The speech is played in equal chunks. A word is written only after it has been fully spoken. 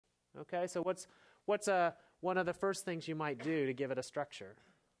Okay, so what's one of the first things you might do to give it a structure?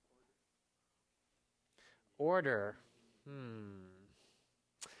 Order.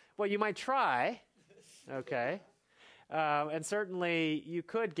 Well, you might try, okay? And certainly you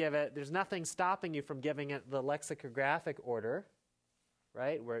could give it, there's nothing stopping you from giving it the lexicographic order,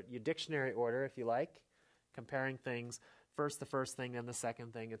 right? Where you dictionary order, if you like, comparing things, first the first thing, then the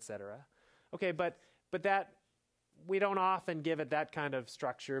second thing, etc. Okay, but that, we don't often give it that kind of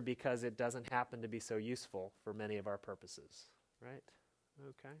structure because it doesn't happen to be so useful for many of our purposes, right?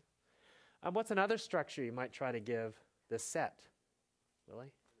 Okay. What's another structure you might try to give this set?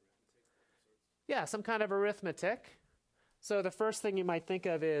 Willie? Yeah, some kind of arithmetic. So the first thing you might think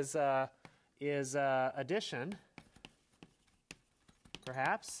of is addition.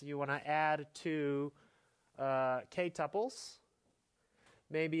 Perhaps you want to add two k-tuples.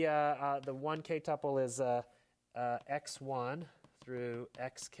 Maybe the one k-tuple is x1 through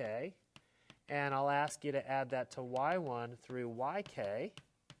xk, and I'll ask you to add that to y1 through yk.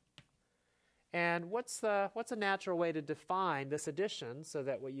 And what's a natural way to define this addition so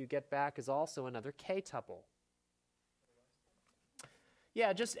that what you get back is also another k-tuple?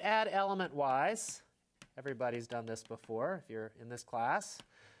 Yeah, just add element-wise. Everybody's done this before. If you're in this class,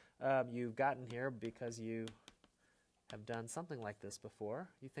 you've gotten here because you have done something like this before.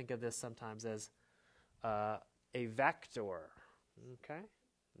 You think of this sometimes as a vector. Okay?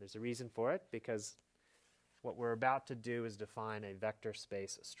 There's a reason for it, because what we're about to do is define a vector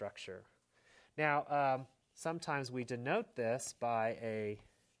space structure. Now, sometimes we denote this by a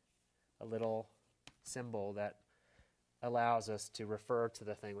little symbol that allows us to refer to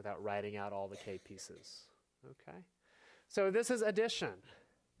the thing without writing out all the k pieces. Okay? So this is addition,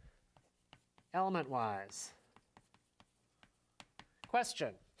 element-wise.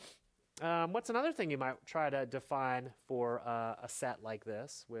 Question. What's another thing you might try to define for a set like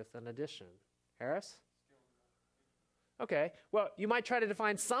this with an addition? Harris? Okay, well, you might try to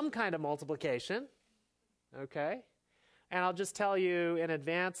define some kind of multiplication, okay? And I'll just tell you in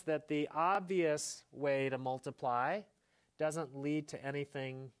advance that the obvious way to multiply doesn't lead to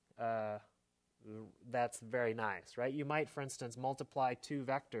anything that's very nice, right? You might, for instance, multiply two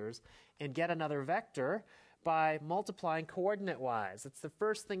vectors and get another vector by multiplying coordinate-wise. It's the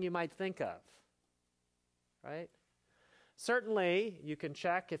first thing you might think of, right? Certainly, you can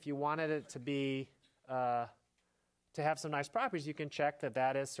check if you wanted it to be to have some nice properties, you can check that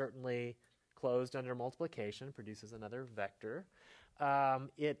that is certainly closed under multiplication, produces another vector.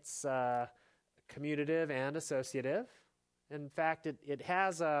 It's commutative and associative. In fact, it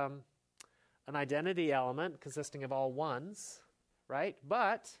has an identity element consisting of all ones, right?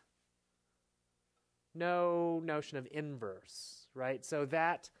 But no notion of inverse, right? So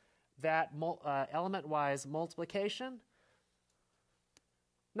that element-wise multiplication,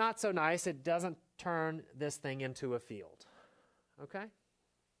 not so nice. It doesn't turn this thing into a field. Okay?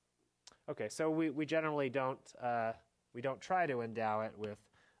 Okay, so we generally don't try to endow it with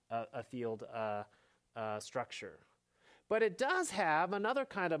a field structure. But it does have another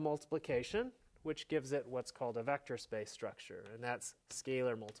kind of multiplication, which gives it what's called a vector space structure, and that's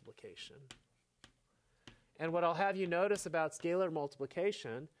scalar multiplication. And what I'll have you notice about scalar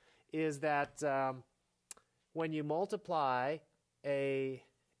multiplication is that when you multiply a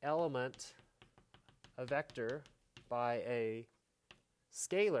vector by a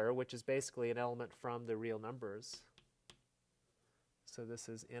scalar, which is basically an element from the real numbers. So this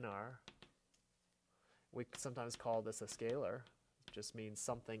is nr. We sometimes call this a scalar. It just means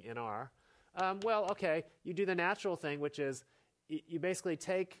something nr. Well, okay, you do the natural thing, which is you basically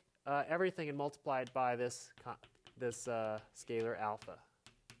take everything and multiply it by this scalar alpha.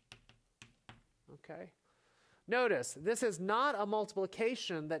 Okay? Notice, this is not a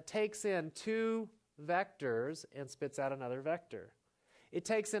multiplication that takes in two vectors and spits out another vector. It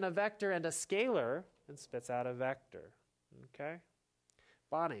takes in a vector and a scalar and spits out a vector. Okay?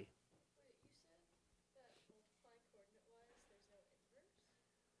 Bonnie? Wait, you said that multiplying coordinate-wise,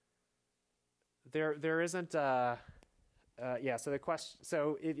 there's no inverse? There isn't yeah, so the question,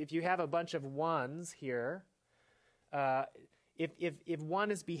 so if you have a bunch of ones here, if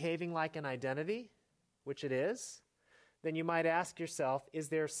one is behaving like an identity, which it is, then you might ask yourself, is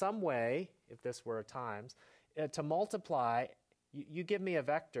there some way, if this were a times, to multiply, you give me a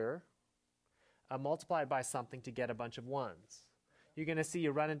vector, multiplied by something to get a bunch of ones. You're going to see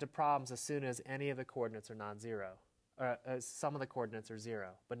you run into problems as soon as any of the coordinates are non-zero. Some of the coordinates are 0,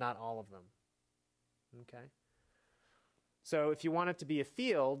 but not all of them. Okay? So if you want it to be a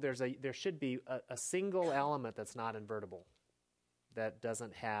field, there should be a single element that's not invertible, that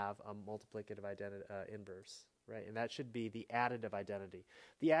doesn't have a multiplicative inverse. right? And that should be the additive identity.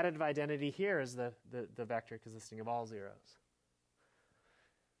 The additive identity here is the vector consisting of all zeros.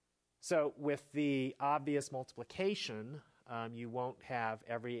 So with the obvious multiplication, you won't have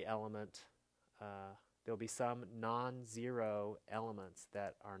every element. There'll be some non-zero elements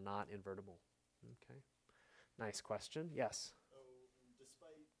that are not invertible. Okay. Nice question. Yes? So,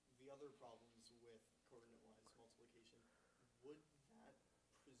 despite the other problems with coordinate-wise multiplication, would that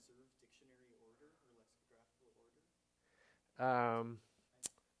preserve dictionary order or lexicographical order? I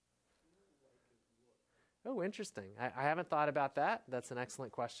feel like it would. Oh, interesting. I haven't thought about that. That's an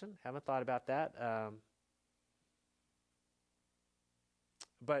excellent question. Haven't thought about that.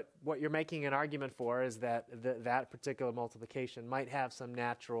 But what you're making an argument for is that that particular multiplication might have some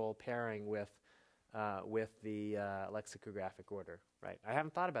natural pairing with the lexicographic order, right? I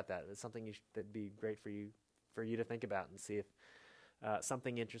haven't thought about that. It's something that'd be great for you to think about and see if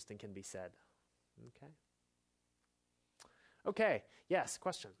something interesting can be said. Okay. Okay. Yes.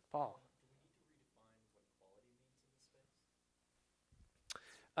 Question, Paul.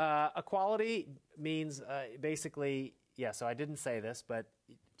 Equality means basically, yeah, so I didn't say this, but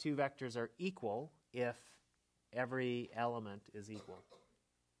two vectors are equal if every element is equal.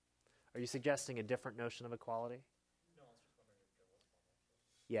 Are you suggesting a different notion of equality? No, I was just wondering if there was one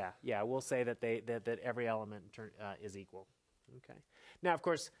actually. Yeah, we'll say that every element is equal. Okay. Now, of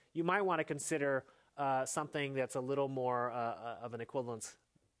course, you might want to consider something that's a little more of an equivalence,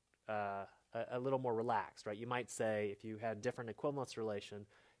 a little more relaxed, right? You might say if you had different equivalence relation,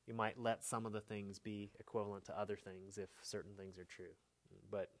 you might let some of the things be equivalent to other things if certain things are true,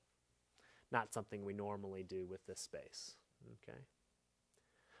 but not something we normally do with this space. Okay.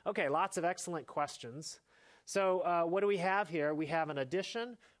 Okay, lots of excellent questions. So what do we have here? We have an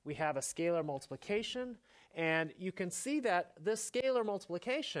addition, we have a scalar multiplication, and you can see that this scalar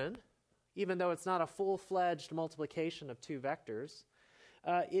multiplication, even though it's not a full-fledged multiplication of two vectors,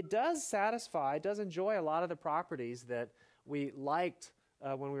 it does satisfy, does enjoy a lot of the properties that we liked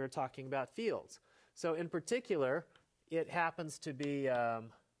when we were talking about fields. So in particular, it happens to be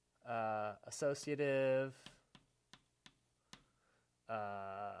associative,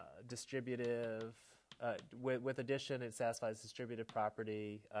 distributive. With addition, it satisfies distributive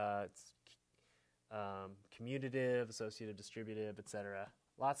property. It's commutative, associative, distributive, etc.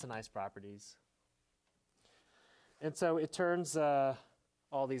 Lots of nice properties. And so it turns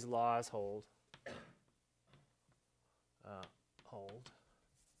all these laws hold,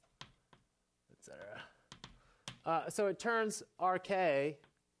 etc. So it turns RK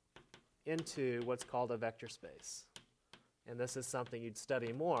into what's called a vector space. And this is something you'd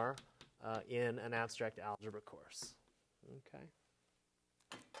study more in an abstract algebra course. Okay.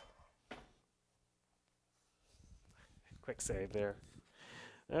 Quick save there.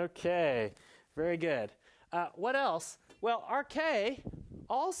 Okay, very good. What else? Well, RK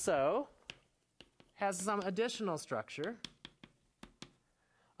also has some additional structure.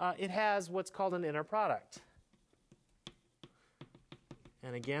 It has what's called an inner product.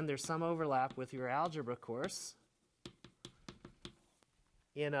 And again, there's some overlap with your algebra course.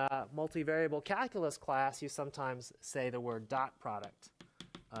 In a multivariable calculus class, you sometimes say the word dot product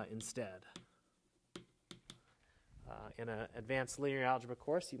instead. In an advanced linear algebra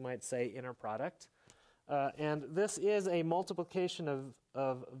course, you might say inner product. And this is a multiplication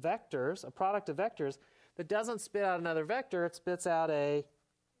of vectors, a product of vectors, that doesn't spit out another vector, it spits out a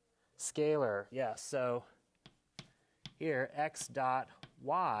scalar. Yes, so here, x dot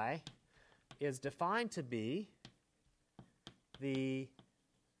y is defined to be the,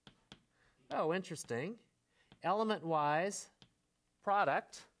 oh, interesting, element-wise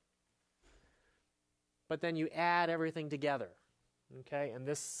product, but then you add everything together. Okay, and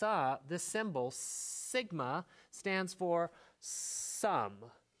this symbol, sigma, stands for sum.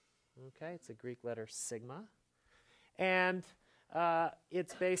 Okay, it's a Greek letter sigma. And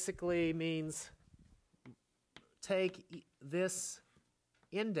it basically means take this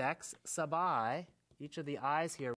index sub I, each of the i's here